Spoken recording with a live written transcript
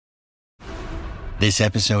This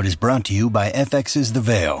episode is brought to you by FX's The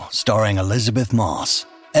Veil, starring Elizabeth Moss.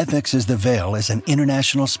 FX's The Veil is an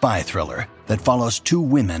international spy thriller that follows two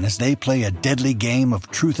women as they play a deadly game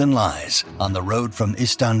of truth and lies on the road from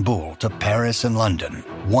Istanbul to Paris and London.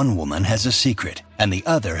 One woman has a secret, and the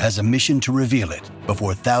other has a mission to reveal it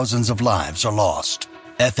before thousands of lives are lost.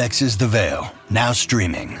 FX's The Veil, now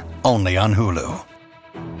streaming, only on Hulu.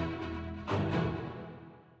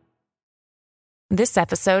 This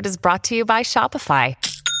episode is brought to you by Shopify.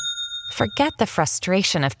 Forget the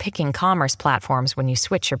frustration of picking commerce platforms when you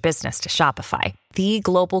switch your business to Shopify, the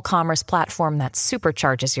global commerce platform that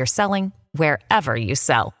supercharges your selling wherever you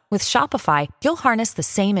sell. With Shopify, you'll harness the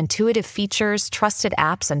same intuitive features, trusted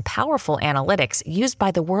apps, and powerful analytics used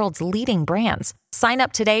by the world's leading brands. Sign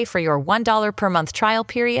up today for your $1 per month trial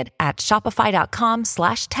period at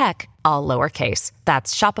shopify.com/tech, all lowercase.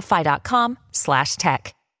 That's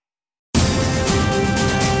shopify.com/tech.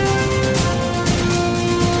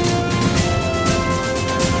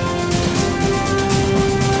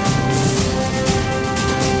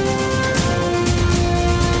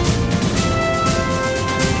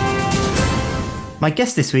 My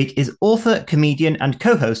guest this week is author, comedian, and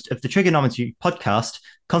co-host of the TRIGGERnometry podcast,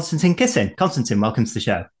 Konstantin Kisin. Konstantin, welcome to the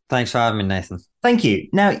show. Thanks for having me, Nathan. Thank you.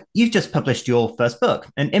 Now, you've just published your first book,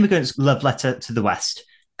 An Immigrant's Love Letter to the West.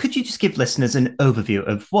 Could you just give listeners an overview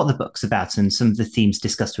of what the book's about and some of the themes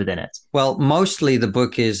discussed within it? Well, mostly the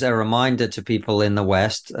book is a reminder to people in the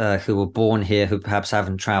West who were born here, who perhaps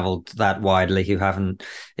haven't traveled that widely, who haven't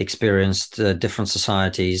experienced different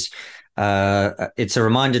societies. It's a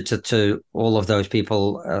reminder to all of those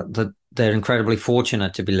people that they're incredibly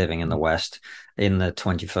fortunate to be living in the West in the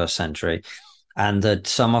 21st century, and that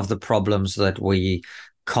some of the problems that we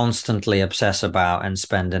constantly obsess about and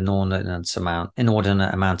spend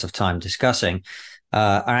inordinate amount of time discussing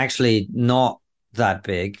are actually not that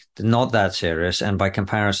big, not that serious, and by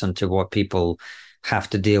comparison to what people have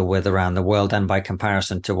to deal with around the world, and by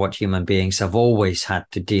comparison to what human beings have always had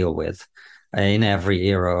to deal with in every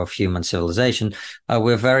era of human civilization,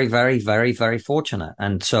 we're very, very, very, very fortunate.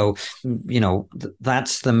 And so,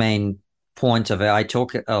 that's the main point of it. I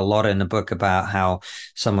talk a lot in the book about how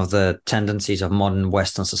some of the tendencies of modern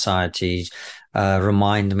Western societies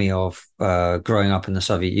remind me of growing up in the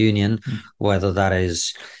Soviet Union, whether that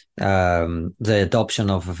is the adoption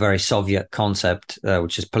of a very Soviet concept,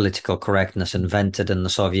 which is political correctness, invented in the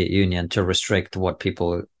Soviet Union to restrict what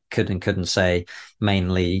people could and couldn't say,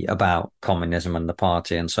 mainly about communism and the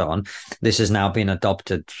party and so on. This has now been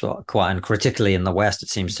adopted quite uncritically in the West, it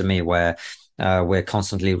seems to me, where we're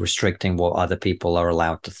constantly restricting what other people are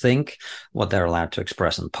allowed to think, what they're allowed to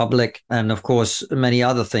express in public. And of course, many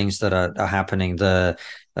other things that are happening, the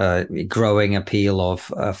growing appeal of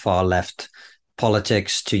far left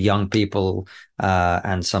politics to young people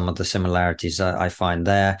and some of the similarities I find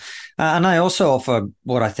there. And I also offer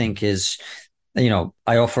what I think is,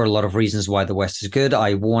 I offer a lot of reasons why the West is good.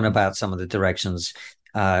 I warn about some of the directions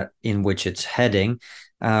in which it's heading.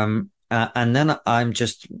 And then I'm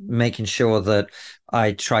just making sure that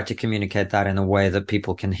I try to communicate that in a way that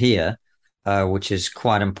people can hear, which is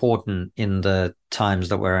quite important in the times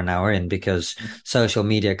that we're now in, because social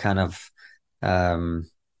media kind of,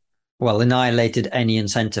 annihilated any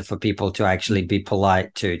incentive for people to actually be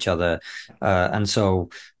polite to each other. And so,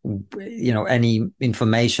 any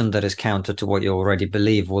information that is counter to what you already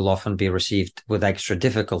believe will often be received with extra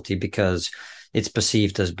difficulty because it's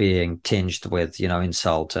perceived as being tinged with,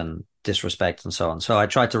 insult and disrespect and so on. So I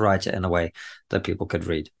tried to write it in a way that people could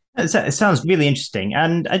read. It sounds really interesting.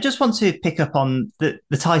 And I just want to pick up on the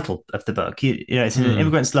title of the book. It's An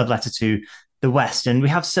Immigrant's Love Letter to the West. And we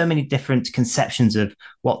have so many different conceptions of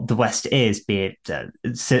what the West is, be it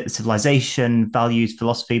civilization, values,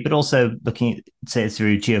 philosophy, but also looking at it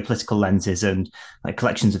through geopolitical lenses and like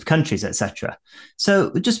collections of countries, etc.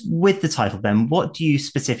 So just with the title then, what do you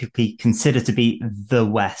specifically consider to be the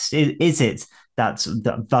West? Is it that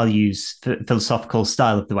values philosophical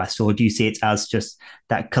style of the West, or do you see it as just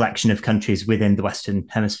that collection of countries within the Western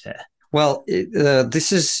Hemisphere? Well,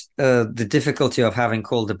 this is the difficulty of having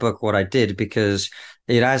called the book what I did, because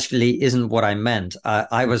it actually isn't what I meant.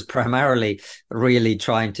 I was primarily really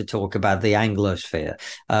trying to talk about the Anglosphere.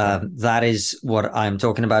 That is what I'm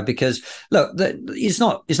talking about, because look, it's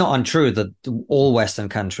not untrue that all Western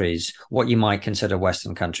countries, what you might consider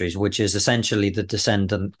Western countries, which is essentially the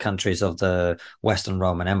descendant countries of the Western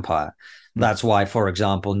Roman Empire, That's why, for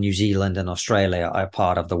example, New Zealand and Australia are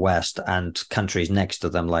part of the West, and countries next to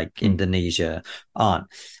them like Indonesia aren't,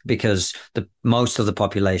 because most of the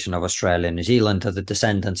population of Australia and New Zealand are the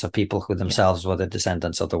descendants of people who themselves were the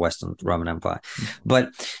descendants of the Western Roman Empire.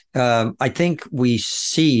 But I think we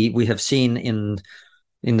have seen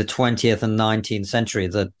in the 20th and 19th century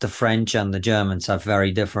that the French and the Germans have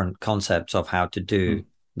very different concepts of how to do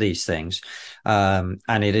these things. And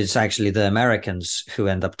it is actually the Americans who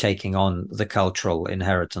end up taking on the cultural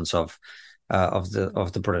inheritance of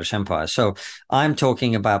the British Empire. So I'm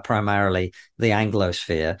talking about primarily the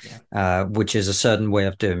Anglosphere, which is a certain way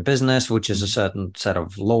of doing business, which is a certain set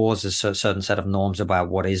of laws, a certain set of norms about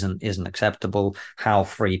what isn't acceptable, how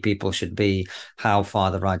free people should be, how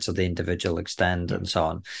far the rights of the individual extend, and so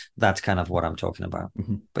on. That's kind of what I'm talking about.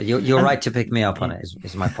 But you're right to pick me up on it,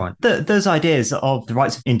 is my point. Those ideas of the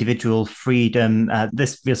rights of individual freedom,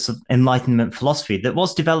 this sort of Enlightenment philosophy that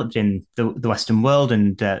was developed in the Western world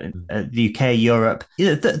and the UK, Europe,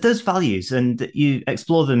 those values, and you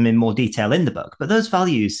explore them in more detail in the book, but those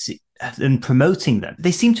values and promoting them,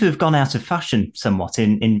 they seem to have gone out of fashion somewhat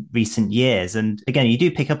in recent years. And again, you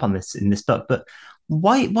do pick up on this in this book, but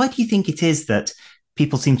why do you think it is that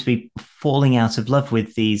people seem to be falling out of love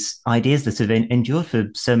with these ideas that have endured for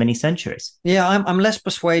so many centuries? Yeah, I'm less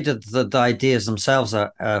persuaded that the ideas themselves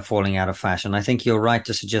are falling out of fashion. I think you're right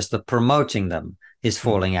to suggest that promoting them is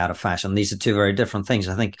falling out of fashion. These are two very different things.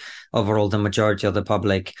 I think overall the majority of the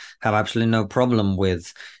public have absolutely no problem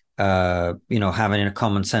with having a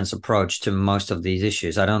common sense approach to most of these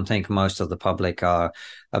issues. I don't think most of the public are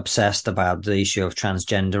obsessed about the issue of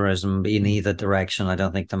transgenderism in either direction. I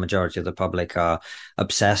don't think the majority of the public are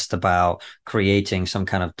obsessed about creating some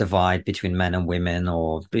kind of divide between men and women,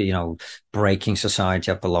 or, breaking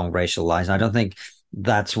society up along racial lines. I don't think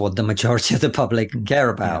that's what the majority of the public care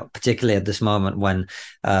about, particularly at this moment when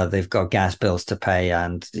they've got gas bills to pay.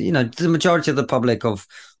 And, the majority of the public of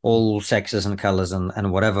all sexes and colors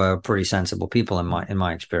and whatever are pretty sensible people in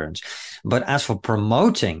my experience. But as for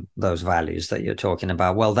promoting those values that you're talking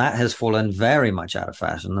about, well, that has fallen very much out of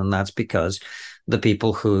fashion. And that's because the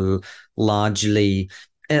people who largely...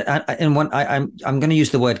 And when I'm going to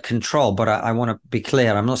use the word control, but I want to be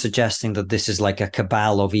clear. I'm not suggesting that this is like a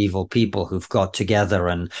cabal of evil people who've got together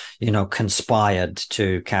and, conspired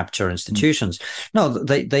to capture institutions. No,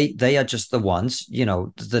 they are just the ones,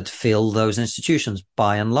 that fill those institutions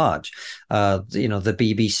by and large. The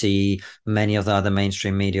BBC, many of the other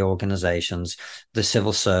mainstream media organizations, the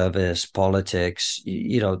civil service, politics,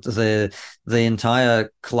 the entire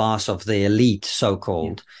class of the elite,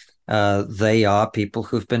 so-called. They are people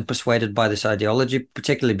who've been persuaded by this ideology,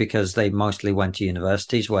 particularly because they mostly went to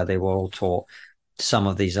universities where they were all taught some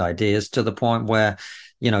of these ideas, to the point where,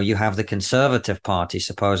 you have the Conservative Party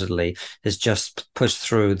supposedly has just pushed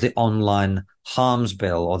through the online harms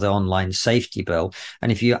bill or the online safety bill. And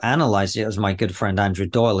if you analyze it, as my good friend Andrew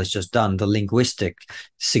Doyle has just done, the linguistic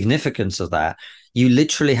significance of that, you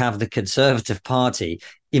literally have the Conservative Party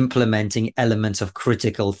implementing elements of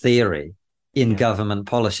critical theory in government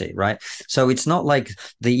policy, right? So it's not like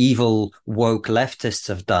the evil woke leftists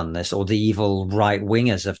have done this or the evil right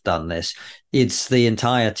wingers have done this. It's the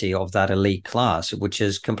entirety of that elite class, which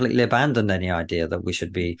has completely abandoned any idea that we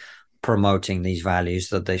should be promoting these values,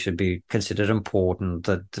 that they should be considered important,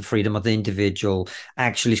 that the freedom of the individual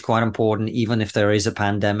actually is quite important. Even if there is a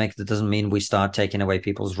pandemic, that doesn't mean we start taking away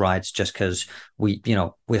people's rights just because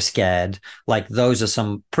we're scared. Like, those are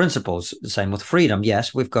some principles. Same with freedom.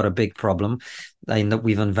 Yes, we've got a big problem in that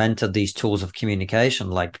we've invented these tools of communication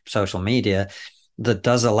like social media that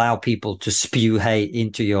does allow people to spew hate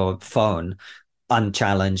into your phone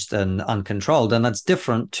unchallenged and uncontrolled. And that's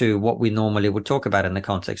different to what we normally would talk about in the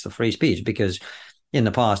context of free speech, because in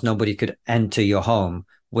the past, nobody could enter your home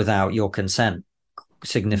without your consent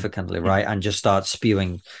significantly, right? And just start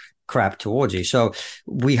spewing crap towards you. So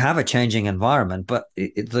we have a changing environment, but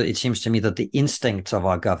it seems to me that the instincts of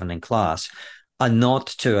our governing class are not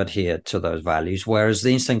to adhere to those values, whereas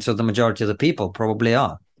the instincts of the majority of the people probably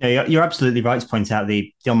are. Yeah, you're absolutely right to point out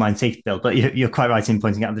the online safety bill, but you're quite right in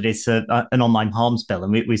pointing out that it's an online harms bill.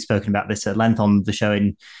 And we've spoken about this at length on the show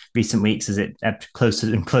in recent weeks as it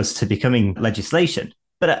closer and closer to becoming legislation.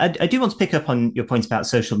 But I do want to pick up on your point about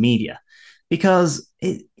social media, because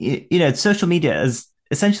social media has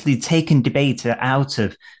essentially taken debate out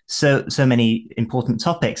of so many important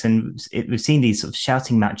topics. And we've seen these sort of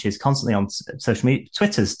shouting matches constantly on social media.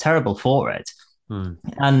 Twitter's terrible for it.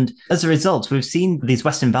 And as a result, we've seen these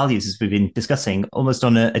Western values, as we've been discussing, almost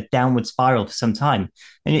on a downward spiral for some time.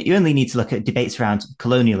 And you only need to look at debates around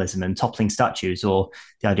colonialism and toppling statues, or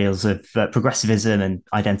the ideals of progressivism and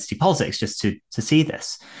identity politics, just to see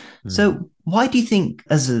this. So why do you think,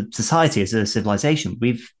 as a society, as a civilization,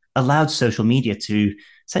 we've allowed social media to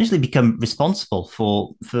essentially become responsible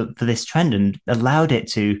for this trend and allowed it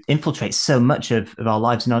to infiltrate so much of our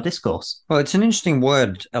lives and our discourse? Well, it's an interesting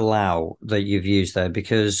word, allow, that you've used there,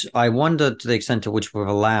 because I wonder to the extent to which we've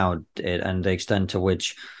allowed it and the extent to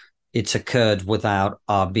which it's occurred without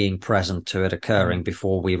our being present to it occurring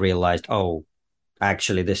before we realized, oh,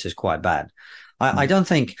 actually, this is quite bad. I don't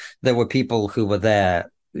think there were people who were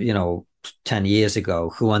there, 10 years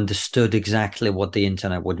ago who understood exactly what the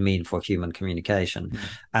internet would mean for human communication,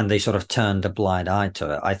 and they sort of turned a blind eye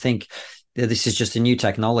to it. I think this is just a new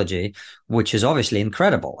technology, which is obviously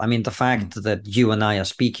incredible. I mean, the fact that you and I are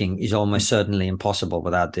speaking is almost certainly impossible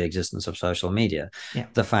without the existence of social media. Yeah.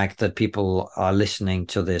 The fact that people are listening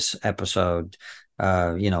to this episode,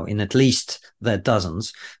 in at least their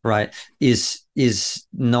dozens, right, is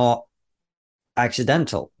not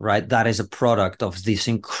accidental, right? That is a product of these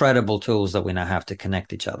incredible tools that we now have to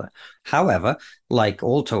connect each other. However, like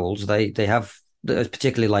all tools, they have,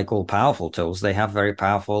 particularly like all powerful tools, they have very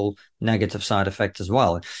powerful negative side effects as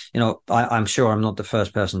well. I'm sure I'm not the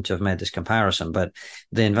first person to have made this comparison, but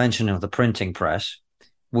the invention of the printing press,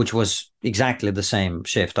 which was exactly the same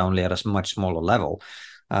shift, only at a much smaller level,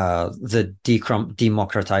 the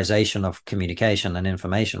democratization of communication and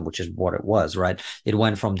information, which is what it was, right? It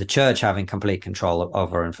went from the church having complete control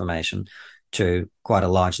over information to quite a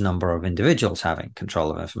large number of individuals having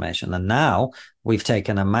control of information. And now we've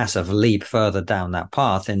taken a massive leap further down that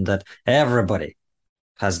path in that everybody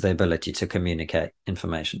has the ability to communicate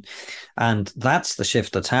information. And that's the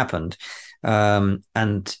shift that's happened. And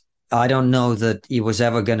I don't know that it was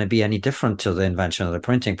ever going to be any different to the invention of the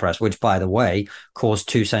printing press, which, by the way, caused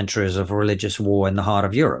 2 centuries of religious war in the heart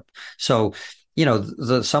of Europe. So,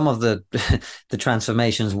 some of the the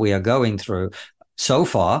transformations we are going through so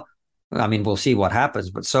far, I mean, we'll see what happens,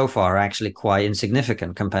 but so far are actually quite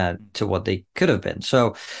insignificant compared to what they could have been.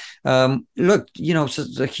 So, look, so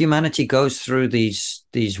the humanity goes through these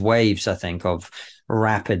waves, I think, of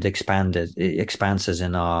rapid expanses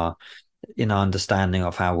in our understanding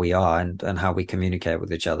of how we are and how we communicate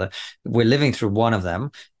with each other. We're living through one of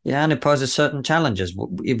them, and it poses certain challenges,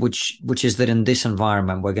 which is that in this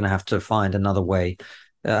environment, we're going to have to find another way,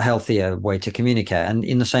 a healthier way to communicate. And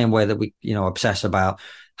in the same way that we, obsess about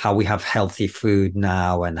how we have healthy food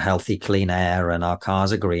now and healthy clean air and our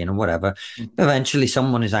cars are green and whatever, eventually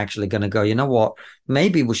someone is actually going to go, you know what,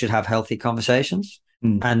 maybe we should have healthy conversations.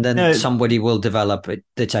 And then somebody will develop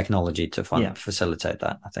the technology to facilitate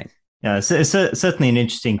that, I think. Yeah, so it's certainly an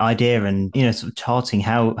interesting idea, and sort of charting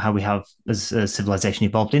how we have, as a civilization,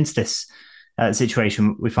 evolved into this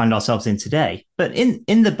situation we find ourselves in today. But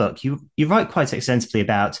in the book, you write quite extensively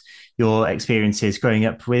about your experiences growing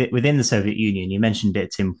up within the Soviet Union. You mentioned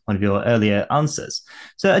it in one of your earlier answers.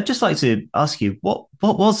 So I'd just like to ask you, what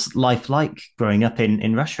was life like growing up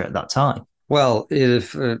in Russia at that time? Well,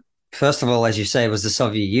 first of all, as you say, it was the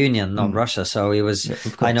Soviet Union, not Russia. So it was,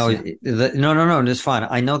 no, it's fine.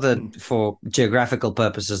 I know that for geographical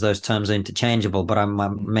purposes, those terms are interchangeable, but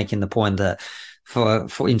I'm making the point that for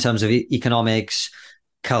in terms of economics,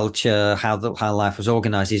 culture, how life was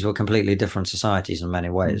organized, these were completely different societies in many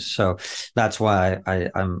ways. So that's why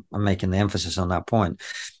I'm making the emphasis on that point.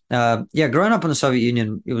 Growing up in the Soviet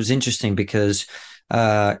Union, it was interesting because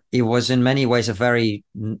it was in many ways a very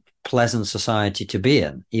pleasant society to be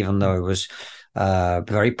in, even though it was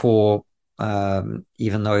very poor,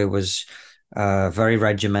 even though it was very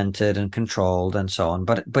regimented and controlled and so on.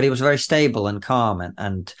 But it was very stable and calm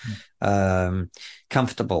and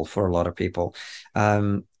comfortable for a lot of people.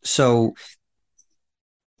 So,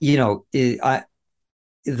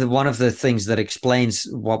 one of the things that explains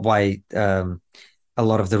why a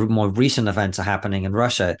lot of the more recent events are happening in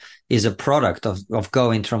Russia is a product of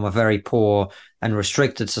going from a very poor and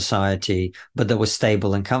restricted society, but that was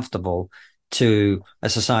stable and comfortable, to a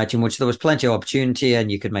society in which there was plenty of opportunity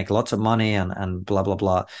and you could make lots of money and blah, blah,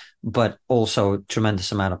 blah, but also a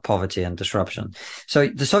tremendous amount of poverty and disruption. So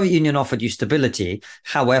the Soviet Union offered you stability.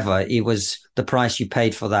 However, it was the price you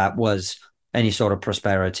paid for that was any sort of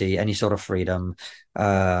prosperity, any sort of freedom.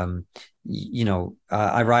 I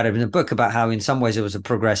write in a book about how in some ways it was a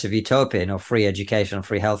progressive utopia, free education,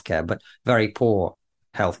 free healthcare, but very poor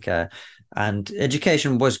healthcare. And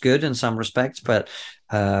education was good in some respects, but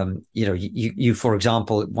you for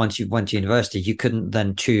example, once you went to university, you couldn't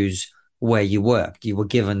then choose where you worked. You were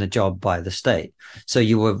given the job by the state. So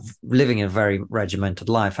you were living a very regimented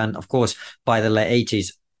life. And of course, by the late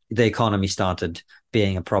 80s, the economy started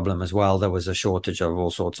being a problem as well. There was a shortage of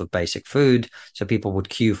all sorts of basic food. So people would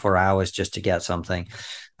queue for hours just to get something.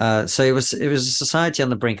 So it was a society on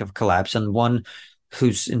the brink of collapse, and one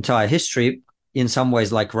whose entire history, in some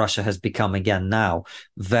ways, like Russia, has become again now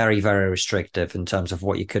very, very restrictive in terms of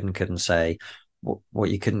what you could and couldn't say, what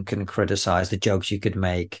you couldn't criticize, the jokes you could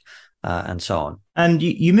make, and so on. And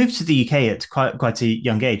you moved to the UK at quite a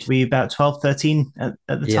young age. Were you about 12, 13 at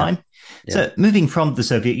the time? Yeah. So moving from the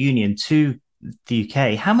Soviet Union to the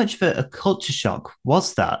UK, how much of a culture shock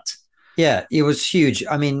was that? Yeah, it was huge.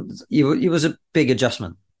 I mean, it was a big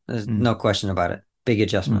adjustment. There's no question about it. Big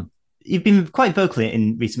adjustment. You've been quite vocal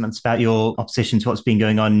in recent months about your opposition to what's been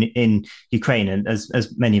going on in Ukraine, and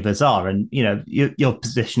as many of us are. And your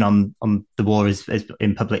position on the war is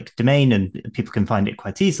in public domain, and people can find it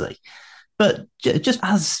quite easily. But just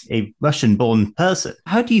as a Russian-born person,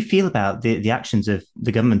 how do you feel about the actions of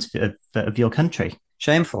the government of your country?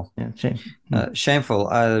 Shameful. Yeah, shameful.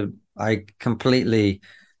 I completely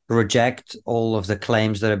reject all of the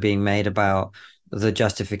claims that are being made about the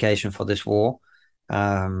justification for this war.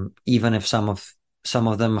 Even if some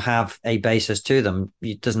of them have a basis to them,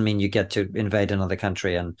 it doesn't mean you get to invade another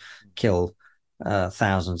country and kill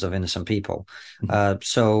thousands of innocent people.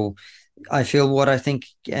 So I feel what I think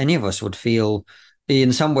any of us would feel.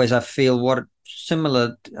 In some ways, I feel what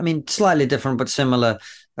similar, I mean, slightly different, but similar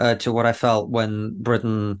to what I felt when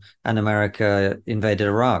Britain and America invaded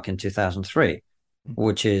Iraq in 2003,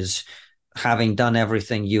 which is having done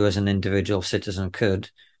everything you as an individual citizen could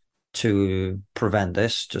to prevent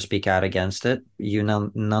this, to speak out against it, you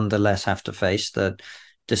nonetheless have to face that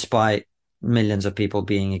despite millions of people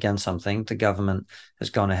being against something, the government has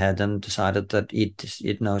gone ahead and decided that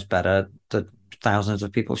it knows better, that thousands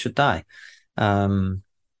of people should die, not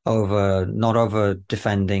over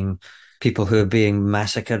defending people who are being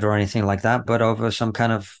massacred or anything like that, but over some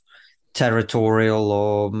kind of territorial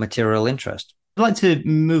or material interest. I'd like to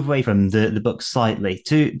move away from the book slightly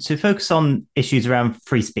to focus on issues around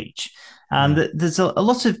free speech. And there's a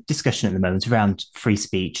lot of discussion at the moment around free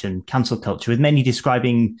speech and cancel culture, with many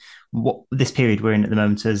describing what this period we're in at the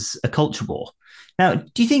moment as a culture war. Now,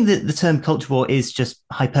 do you think that the term culture war is just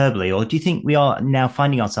hyperbole, or do you think we are now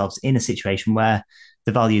finding ourselves in a situation where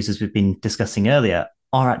the values, as we've been discussing earlier,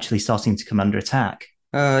 are actually starting to come under attack?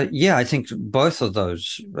 Yeah, I think both of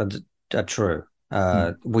those are true.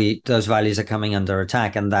 Those values are coming under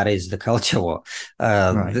attack, and that is the culture war.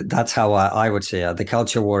 Right. That's how I would say it. The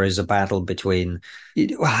culture war is a battle between,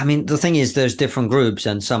 I mean, the thing is, there's different groups,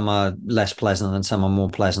 and some are less pleasant and some are more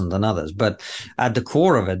pleasant than others. But at the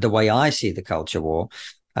core of it, the way I see the culture war,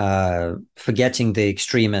 forgetting the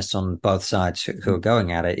extremists on both sides who are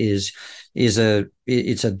going at it, it's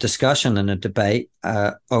a discussion and a debate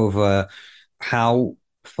over how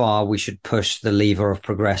far we should push the lever of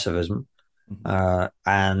progressivism.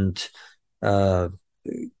 And how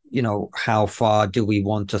far do we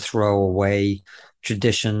want to throw away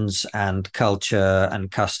traditions and culture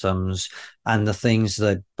and customs and the things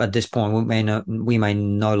that at this point we may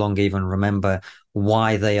no longer even remember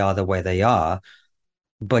why they are the way they are,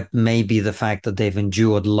 but maybe the fact that they've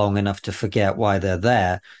endured long enough to forget why they're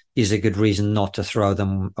there is a good reason not to throw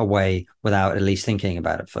them away without at least thinking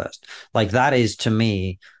about it first. Like, that is, to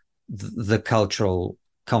me, the cultural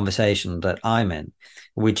conversation that I'm in,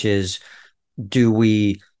 which is, do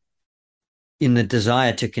we, in the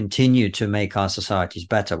desire to continue to make our societies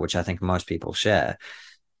better, which I think most people share,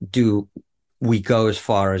 do we go as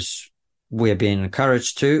far as we're being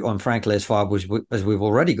encouraged to, and frankly, as far as we've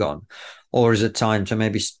already gone? Or is it time to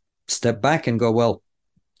maybe step back and go, well,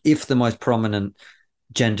 if the most prominent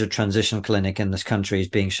gender transition clinic in this country is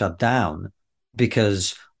being shut down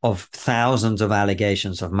because of thousands of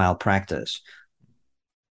allegations of malpractice,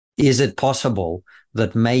 is it possible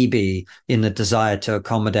that maybe in the desire to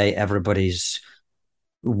accommodate everybody's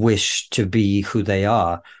wish to be who they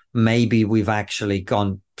are, maybe we've actually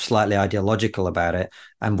gone slightly ideological about it,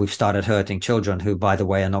 and we've started hurting children who, by the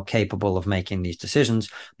way, are not capable of making these decisions,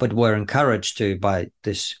 but were encouraged to by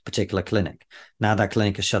this particular clinic. Now that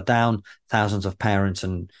clinic is shut down, thousands of parents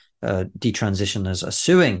and detransitioners are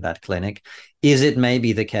suing that clinic. Is it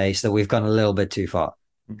maybe the case that we've gone a little bit too far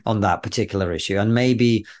on that particular issue? And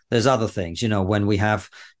maybe there's other things, when we have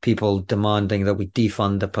people demanding that we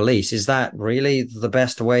defund the police, is that really the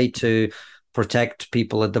best way to protect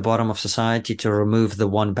people at the bottom of society, to remove the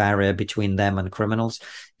one barrier between them and criminals?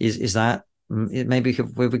 Is that maybe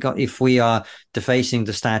if we are defacing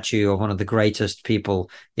the statue of one of the greatest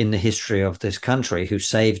people in the history of this country, who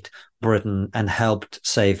saved Britain and helped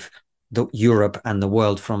save Europe and the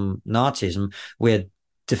world from Nazism, we're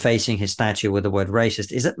defacing his statue with the word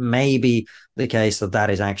racist. Is it maybe the case that that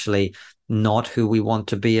is actually not who we want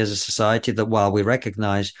to be as a society? That while we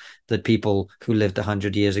recognize that people who lived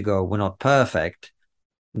 100 years ago were not perfect,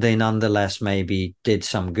 they nonetheless maybe did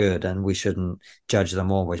some good, and we shouldn't judge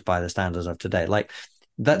them always by the standards of today. Like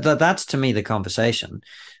that's to me the conversation.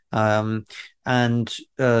 And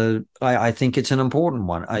I think it's an important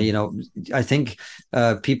one. I think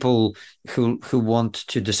people who want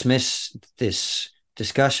to dismiss this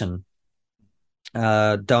discussion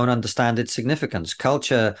don't understand its significance.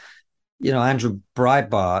 Culture, Andrew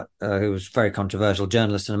Breitbart, who was a very controversial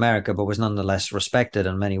journalist in America, but was nonetheless respected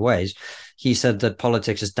in many ways, he said that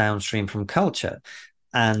politics is downstream from culture.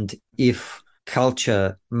 And if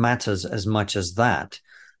culture matters as much as that,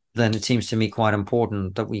 then it seems to me quite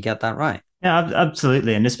important that we get that right. Yeah,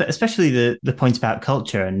 absolutely, and especially the point about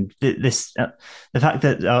culture and this the fact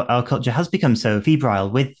that our culture has become so febrile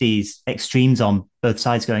with these extremes on both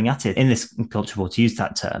sides going at it in this culture war, to use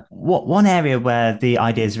that term. One area where the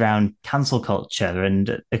ideas around cancel culture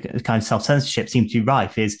and a kind of self-censorship seem to be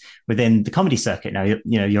rife is within the comedy circuit. Now,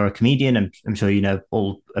 you're a comedian, and I'm sure you know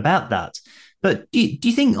all about that. But do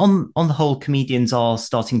you think on the whole, comedians are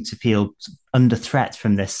starting to feel under threat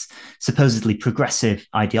from this supposedly progressive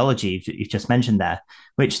ideology you've just mentioned there,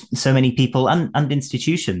 which so many people and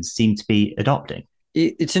institutions seem to be adopting?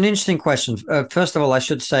 It's an interesting question. First of all, I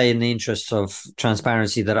should say, in the interests of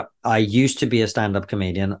transparency, that I used to be a stand-up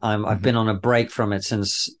comedian. I've been on a break from it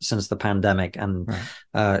since the pandemic, and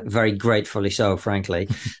very gratefully so, frankly,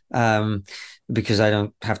 because I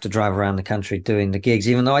don't have to drive around the country doing the gigs,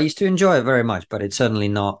 even though I used to enjoy it very much. But it's certainly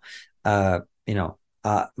not,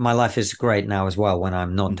 my life is great now as well when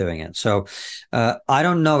I'm not doing it. So I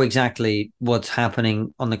don't know exactly what's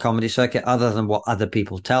happening on the comedy circuit other than what other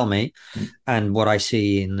people tell me and what I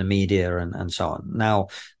see in the media and so on. Now,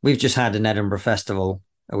 we've just had an Edinburgh Festival,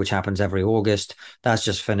 which happens every August. That's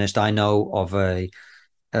just finished. I know of a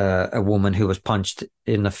woman who was punched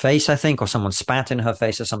in the face, I think, or someone spat in her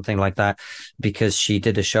face or something like that, because she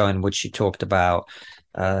did a show in which she talked about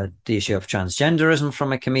the issue of transgenderism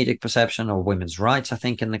from a comedic perception, or women's rights, I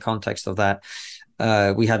think, in the context of that.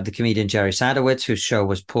 We had the comedian Jerry Sadowitz, whose show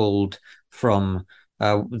was pulled from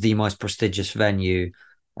the most prestigious venue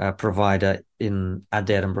provider at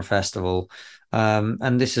the Edinburgh Festival.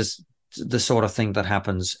 And this is the sort of thing that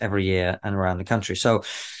happens every year and around the country. So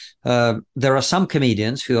there are some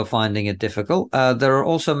comedians who are finding it difficult. There are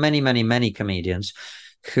also many, many, many comedians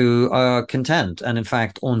who are content and, in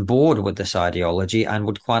fact, on board with this ideology and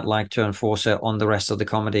would quite like to enforce it on the rest of the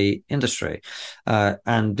comedy industry.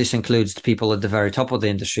 And this includes the people at the very top of the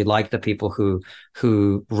industry, like the people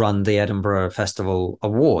who run the Edinburgh Festival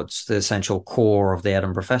Awards, the essential core of the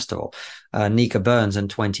Edinburgh Festival. Nika Burns in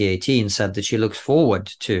 2018 said that she looks forward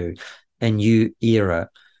to a new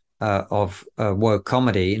era of woke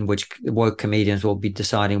comedy in which woke comedians will be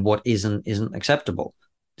deciding what isn't acceptable.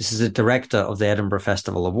 This is the director of the Edinburgh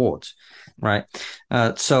Festival Awards, right?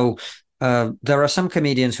 So there are some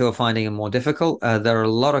comedians who are finding it more difficult. There are a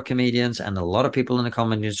lot of comedians and a lot of people in the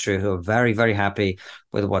comedy industry who are very, very happy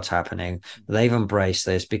with what's happening. They've embraced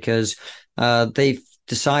this because they've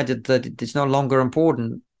decided that it's no longer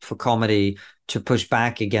important for comedy to push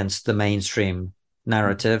back against the mainstream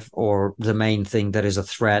narrative or the main thing that is a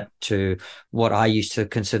threat to what I used to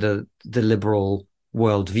consider the liberal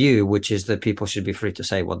worldview, which is that people should be free to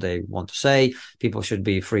say what they want to say. People should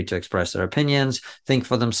be free to express their opinions, think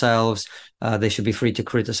for themselves. They should be free to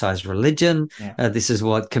criticize religion. Yeah. This is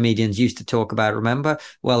what comedians used to talk about, remember?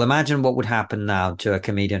 Well, imagine what would happen now to a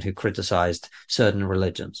comedian who criticized certain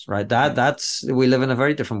religions, right? We live in a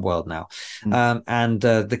very different world now. And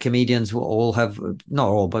the comedians will all have, not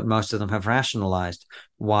all, but most of them have rationalized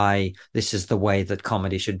why this is the way that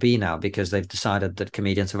comedy should be now, because they've decided that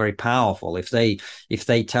comedians are very powerful. If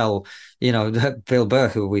they tell, Bill Burr,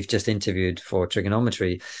 who we've just interviewed for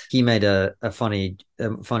TRIGGERnometry, he made a funny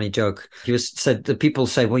joke. He said that people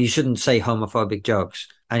say, well, you shouldn't say homophobic jokes.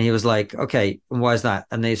 And he was like, okay, and why is that?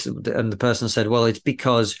 And the person said, well, it's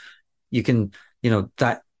because you can,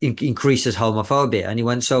 that increases homophobia. And he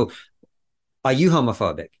went, so are you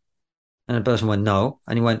homophobic? And the person went, no.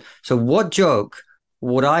 And he went, so what joke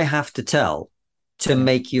would I have to tell to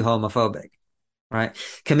make you homophobic? right?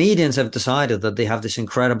 Comedians have decided that they have this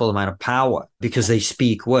incredible amount of power because they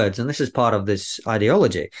speak words, and this is part of this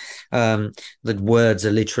ideology, that words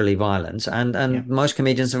are literally violence, and most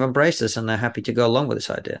comedians have embraced this, and they're happy to go along with this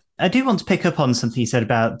idea. I do want to pick up on something you said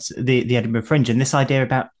about the Edinburgh Fringe and this idea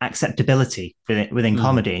about acceptability within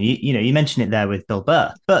comedy. And you mentioned it there with Bill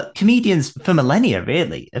Burr, but comedians for millennia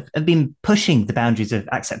really have been pushing the boundaries of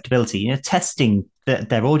acceptability, testing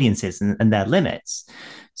their audiences and their limits.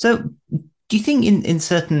 So do you think in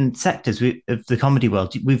certain sectors of the comedy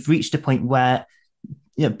world, we've reached a point where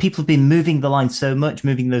people have been moving the line so much,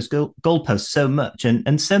 moving those goalposts so much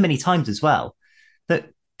and so many times as well, that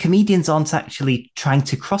comedians aren't actually trying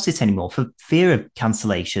to cross it anymore for fear of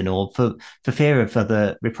cancellation or for fear of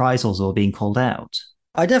other reprisals or being called out?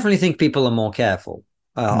 I definitely think people are more careful.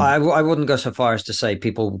 I wouldn't go so far as to say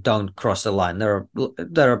people don't cross the line. There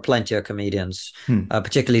are plenty of comedians,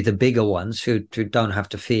 particularly the bigger ones, who don't have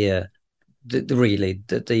to fear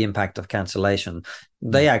the impact of cancellation.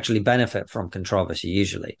 They actually benefit from controversy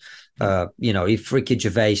usually. If Ricky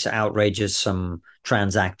Gervais outrages some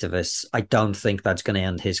trans activists, I don't think that's going to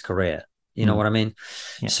end his career. You know what I mean?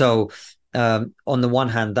 Yeah. So on the one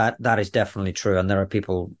hand, that is definitely true, and there are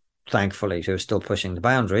people, thankfully, who are still pushing the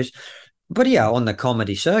boundaries. But on the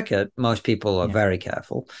comedy circuit, most people are very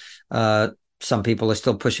careful. Some people are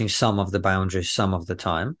still pushing some of the boundaries some of the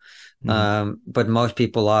time. But most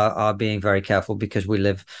people are being very careful because we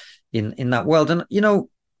live in that world. And,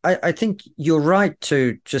 I think you're right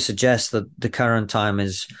to suggest that the current time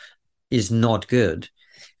is not good.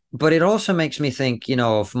 But it also makes me think,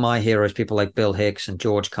 of my heroes, people like Bill Hicks and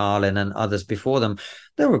George Carlin and others before them.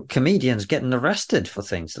 There were comedians getting arrested for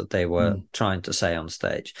things that they were trying to say on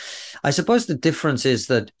stage. I suppose the difference is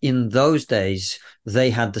that in those days, they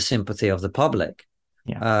had the sympathy of the public.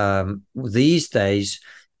 These days,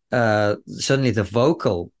 certainly the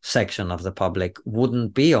vocal section of the public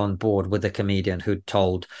wouldn't be on board with a comedian who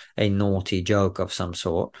told a naughty joke of some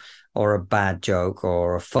sort, or a bad joke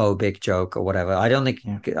or a phobic joke or whatever. I don't think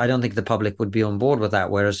the public would be on board with that.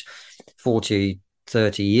 Whereas 40,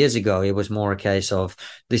 30 years ago, it was more a case of,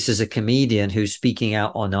 this is a comedian who's speaking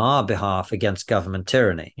out on our behalf against government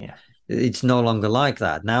tyranny. It's no longer like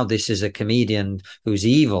that. Now this is a comedian who's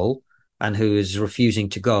evil and who is refusing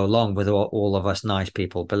to go along with what all of us nice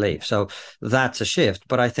people believe. So that's a shift.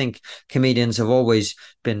 But I think comedians have always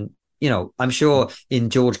been, I'm sure in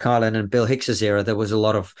George Carlin and Bill Hicks's era, there was a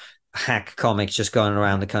lot of hack comics just going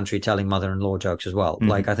around the country telling mother-in-law jokes as well.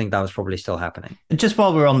 Like, I think that was probably still happening. And just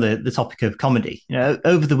while we're on the topic of comedy,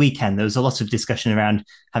 over the weekend, there was a lot of discussion around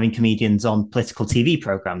having comedians on political TV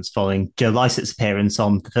programs following Joe Lycett's appearance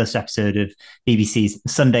on the first episode of BBC's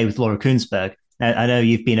Sunday with Laura Kuenssberg. I know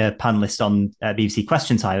you've been a panelist on BBC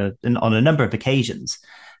Question Time on a number of occasions,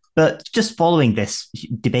 but just following this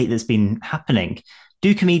debate that's been happening,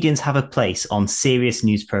 do comedians have a place on serious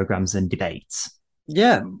news programs and debates?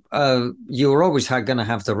 Yeah, you're always going to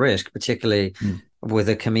have the risk, particularly with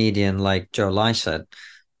a comedian like Joe Lycett,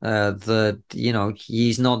 that,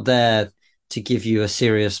 he's not there to give you a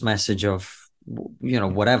serious message of,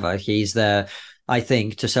 whatever. He's there, I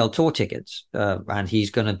think, to sell tour tickets, and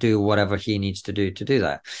he's going to do whatever he needs to do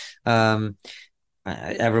that.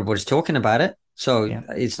 Everybody's talking about it, so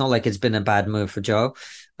it's not like it's been a bad move for Joe.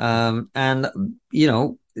 And,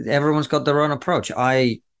 everyone's got their own approach.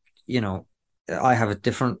 I have a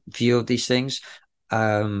different view of these things.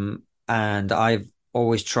 And I've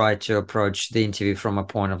always tried to approach the interview from a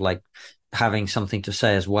point of like having something to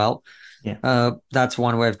say as well. That's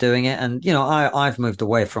one way of doing it. And, I've moved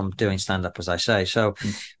away from doing stand-up, as I say. So,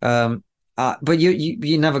 but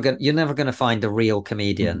you're never going to find a real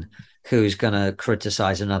comedian who's going to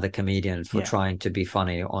criticize another comedian for trying to be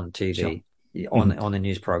funny on TV, on a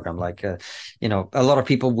news program. Like, a lot of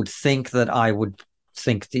people would think that I would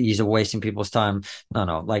think that he's wasting people's time.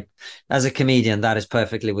 No, like, as a comedian, that is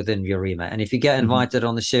perfectly within your remit. And if you get invited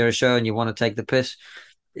on the serious show and you want to take the piss,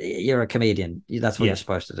 you're a comedian. That's what you're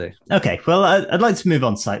supposed to do. Okay, well, I'd like to move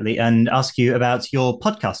on slightly and ask you about your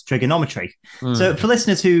podcast, TRIGGERnometry. So for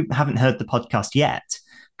listeners who haven't heard the podcast yet,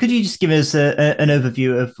 could you just give us an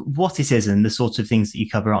overview of what it is and the sorts of things that you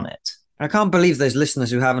cover on it? I can't believe there's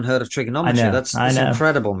listeners who haven't heard of TRIGGERnometry. That's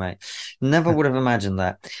incredible, mate. Never would have imagined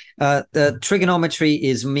that. TRIGGERnometry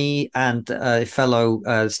is me and a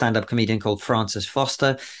fellow stand-up comedian called Francis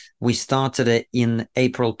Foster. We started it in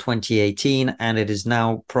April 2018, and it is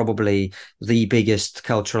now probably the biggest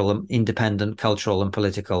independent cultural and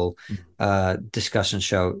political discussion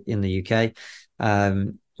show in the UK.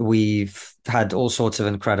 We've had all sorts of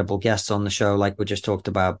incredible guests on the show, like we just talked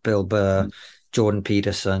about, Bill Burr, Jordan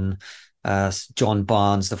Peterson, John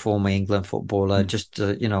Barnes, the former England footballer, just,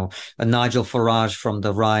 a Nigel Farage from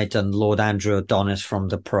the right, and Lord Andrew Adonis from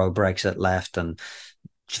the pro-Brexit left, and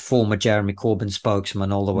former Jeremy Corbyn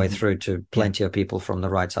spokesman, all the way through to plenty of people from the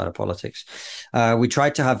right side of politics. We try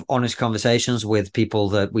to have honest conversations with people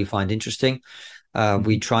that we find interesting.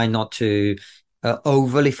 We try not to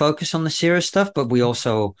overly focus on the serious stuff, but we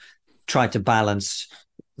also try to balance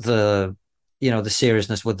the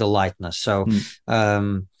seriousness with the lightness. So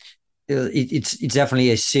it's definitely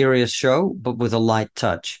a serious show, but with a light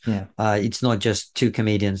touch. It's not just two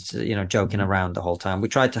comedians, joking around the whole time. We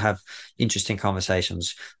try to have interesting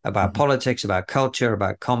conversations about politics, about culture,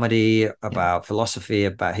 about comedy, about philosophy,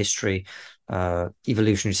 about history,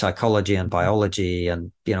 evolutionary psychology and biology,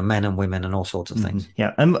 and men and women and all sorts of things.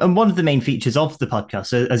 And one of the main features of the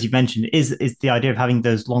podcast, as you mentioned, is the idea of having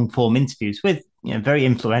those long form interviews with very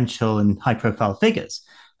influential and high profile figures.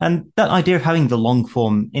 And that idea of having the long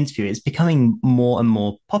form interview is becoming more and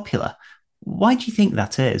more popular. Why do you think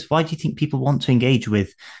that is? Why do you think people want to engage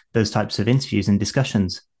with those types of interviews and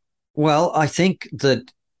discussions? Well, I think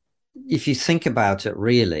that if you think about it,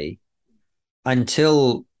 really,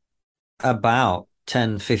 until about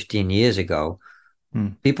 10, 15 years ago,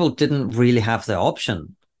 people didn't really have the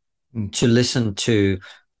option to listen to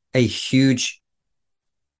a huge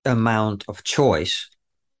amount of choice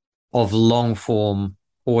of long form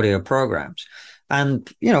audio programs. And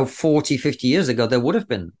 40, 50 years ago, there would have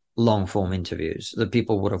been long form interviews that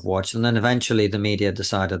people would have watched, and then eventually the media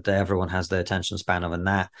decided that everyone has the attention span of a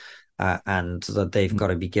gnat, and that they've got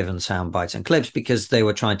to be given sound bites and clips, because they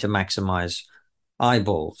were trying to maximize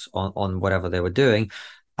eyeballs on whatever they were doing.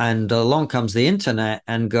 And along comes the internet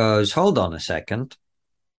and goes, hold on a second,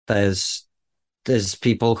 there's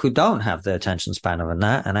people who don't have the attention span of a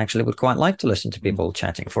gnat and actually would quite like to listen to people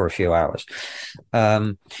chatting for a few hours,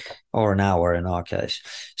 or an hour in our case.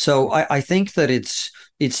 So I think that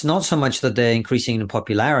it's not so much that they're increasing in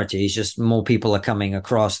popularity, it's just more people are coming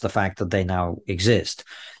across the fact that they now exist.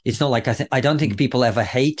 It's not like I don't think people ever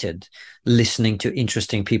hated listening to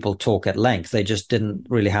interesting people talk at length. They just didn't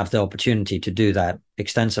really have the opportunity to do that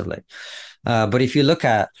extensively. But if you look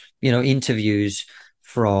at, interviews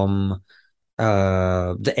from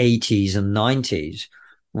the 80s and 90s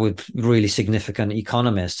with really significant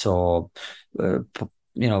economists or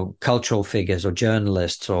cultural figures or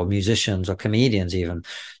journalists or musicians or comedians, even,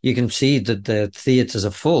 you can see that the theaters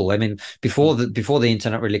are full. I mean, before the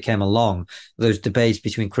internet really came along, those debates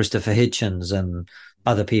between Christopher Hitchens and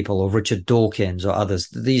other people, or Richard Dawkins or others,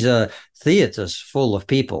 these are theaters full of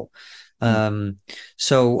people.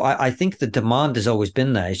 So I think the demand has always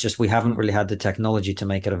been there. It's just we haven't really had the technology to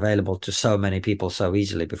make it available to so many people so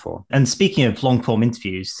easily before. And speaking of long form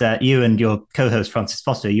interviews, you and your co-host Francis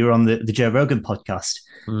Foster, you were on the Joe Rogan podcast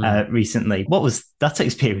recently. What was that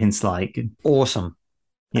experience like? Awesome.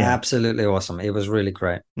 Yeah, absolutely awesome. It was really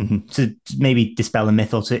great. So maybe dispel a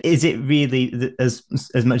myth or two. Is it really as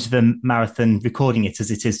much of a marathon recording it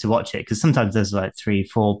as it is to watch it? Because sometimes there's like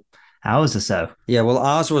 3-4 hours or so. Yeah, well,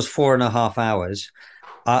 ours was 4.5 hours.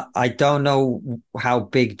 I don't know how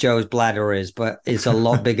big Joe's bladder is, but it's a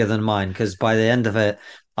lot bigger than mine, because by the end of it,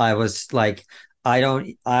 I was like,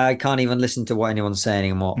 I can't even listen to what anyone's saying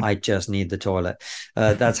anymore. I just need the toilet.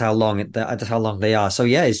 That's how long they are. So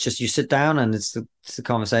yeah, it's just you sit down and it's the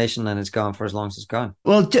conversation, and it's going for as long as it's going.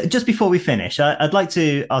 Well, just before we finish, I'd like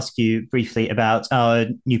to ask you briefly about our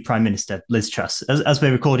new Prime Minister, Liz Truss. As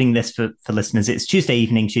we're recording this for listeners, it's Tuesday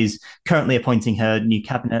evening. She's currently appointing her new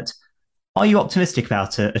cabinet. Are you optimistic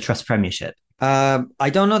about a Truss premiership? I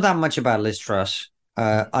don't know that much about Liz Truss.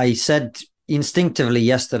 I said instinctively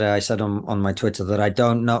yesterday, I said on my Twitter that I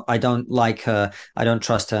don't like her, I don't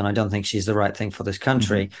trust her, and I don't think she's the right thing for this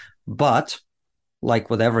country. But like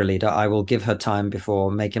with every leader, I will give her time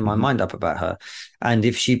before making my mind up about her. And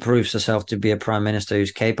if she proves herself to be a prime minister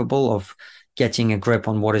who's capable of getting a grip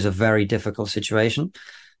on what is a very difficult situation,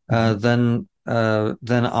 then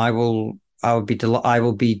I will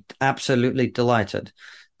be absolutely delighted.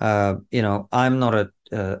 I'm not a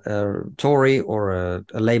Tory or a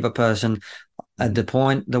Labour person. At the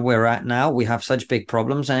point that we're at now, we have such big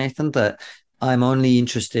problems, Nathan, that I'm only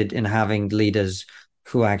interested in having leaders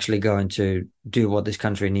who are actually going to do what this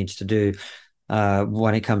country needs to do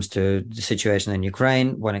when it comes to the situation in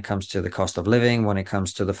Ukraine, when it comes to the cost of living, when it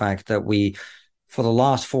comes to the fact that we, for the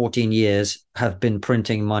last 14 years, have been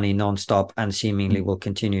printing money nonstop and seemingly will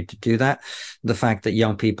continue to do that. The fact that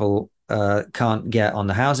young people can't get on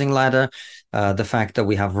the housing ladder, the fact that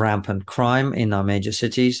we have rampant crime in our major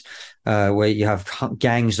cities, where you have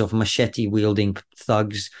gangs of machete-wielding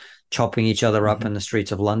thugs chopping each other up in the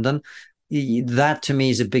streets of London. that to me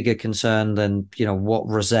is a bigger concern than, what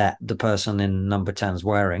rosette the person in number 10 is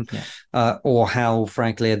wearing, or how,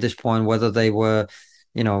 frankly, at this point, whether they were,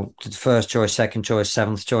 first choice, second choice,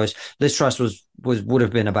 seventh choice. Liz Truss would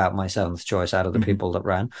have been about my seventh choice out of the people that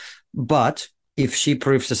ran. But if she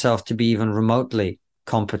proves herself to be even remotely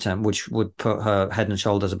competent, which would put her head and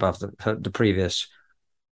shoulders above the previous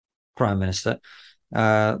prime minister,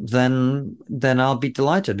 then I'll be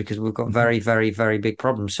delighted, because we've got very, very, very big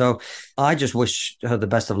problems. So I just wish her the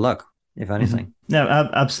best of luck, if anything. No,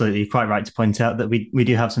 absolutely. You're quite right to point out that we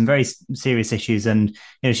do have some very serious issues, and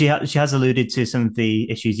she has alluded to some of the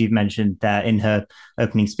issues you've mentioned there in her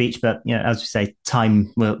opening speech. But as we say,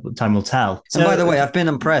 time will tell. And by the way, I've been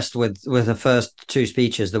impressed with the first two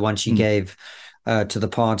speeches, the one she gave to the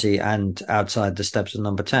party and outside the steps of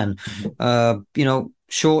number 10.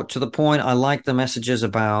 Short, to the point. I like the messages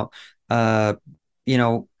about the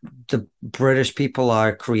British people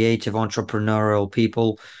are creative, entrepreneurial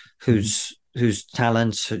people whose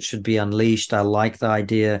talents should be unleashed. I like the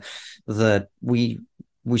idea that we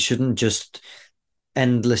shouldn't just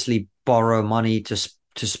endlessly borrow money to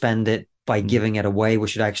spend it by giving it away. We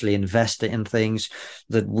should actually invest it in things.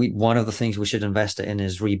 One of the things we should invest it in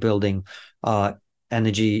is rebuilding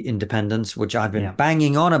energy independence, which I've been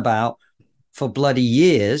banging on about for bloody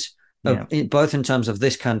years, both in terms of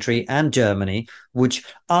this country and Germany, which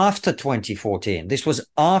after 2014, this was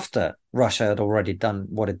after Russia had already done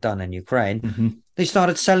what it done in Ukraine, they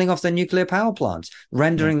started selling off their nuclear power plants,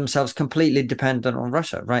 rendering themselves completely dependent on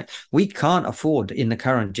Russia, right? We can't afford, in the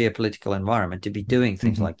current geopolitical environment, to be doing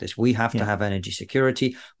things like this. We have to have energy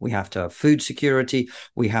security. We have to have food security.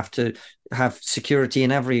 We have to have security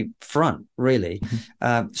in every front, really.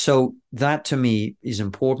 So that, to me, is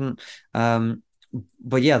important.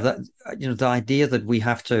 But the idea that we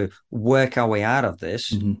have to work our way out of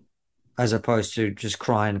this, as opposed to just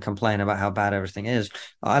cry and complain about how bad everything is,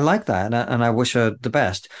 I like that, and I wish her the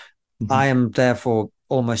best. I am therefore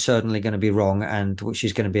almost certainly going to be wrong, and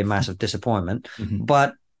she's going to be a massive disappointment.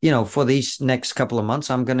 But for these next couple of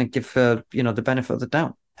months, I'm going to give her the benefit of the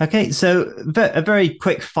doubt. Okay, so a very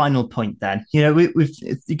quick final point then. We've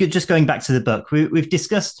just going back to the book. We've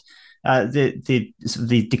discussed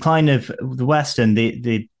the decline of the West and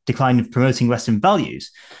the decline of promoting Western values.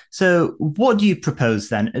 So what do you propose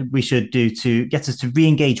then we should do to get us to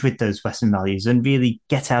re-engage with those Western values and really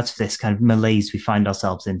get out of this kind of malaise we find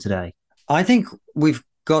ourselves in today? I think we've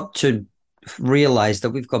got to realize that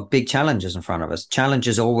we've got big challenges in front of us.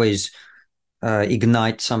 Challenges always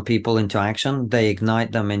ignite some people into action. They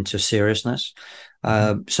ignite them into seriousness.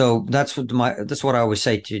 So that's what I always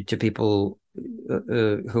say to people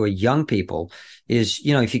who are young people is,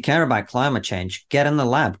 if you care about climate change, get in the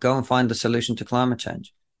lab, go and find the solution to climate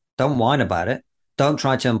change. Don't whine about it. Don't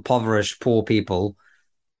try to impoverish poor people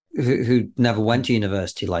who never went to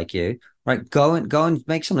university like you, right? Go and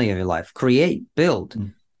make something of your life. Create, build,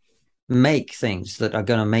 make things that are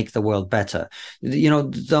going to make the world better. The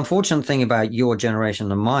unfortunate thing about your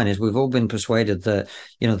generation and mine is we've all been persuaded that,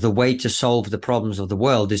 the way to solve the problems of the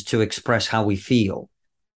world is to express how we feel.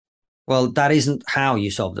 Well, that isn't how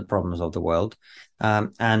you solve the problems of the world.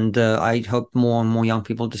 And I hope more and more young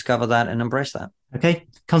people discover that and embrace that. Okay.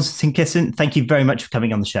 Konstantin Kisin, thank you very much for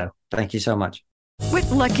coming on the show. Thank you so much. With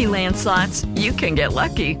Lucky Land Slots, you can get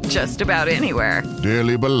lucky just about anywhere.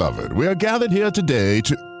 Dearly beloved, we are gathered here today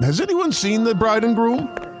to... Has anyone seen the bride and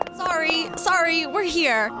groom? Sorry, we're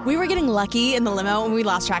here. We were getting lucky in the limo and we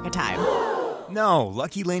lost track of time. No,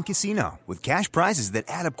 Lucky Land Casino, with cash prizes that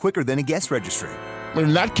add up quicker than a guest registry.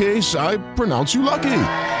 In that case, I pronounce you lucky.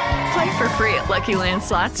 Play for free at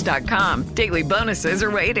LuckyLandSlots.com. Daily bonuses are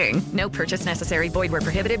waiting. No purchase necessary. Void where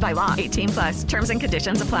prohibited by law. 18+. Terms and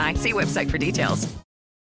conditions apply. See website for details.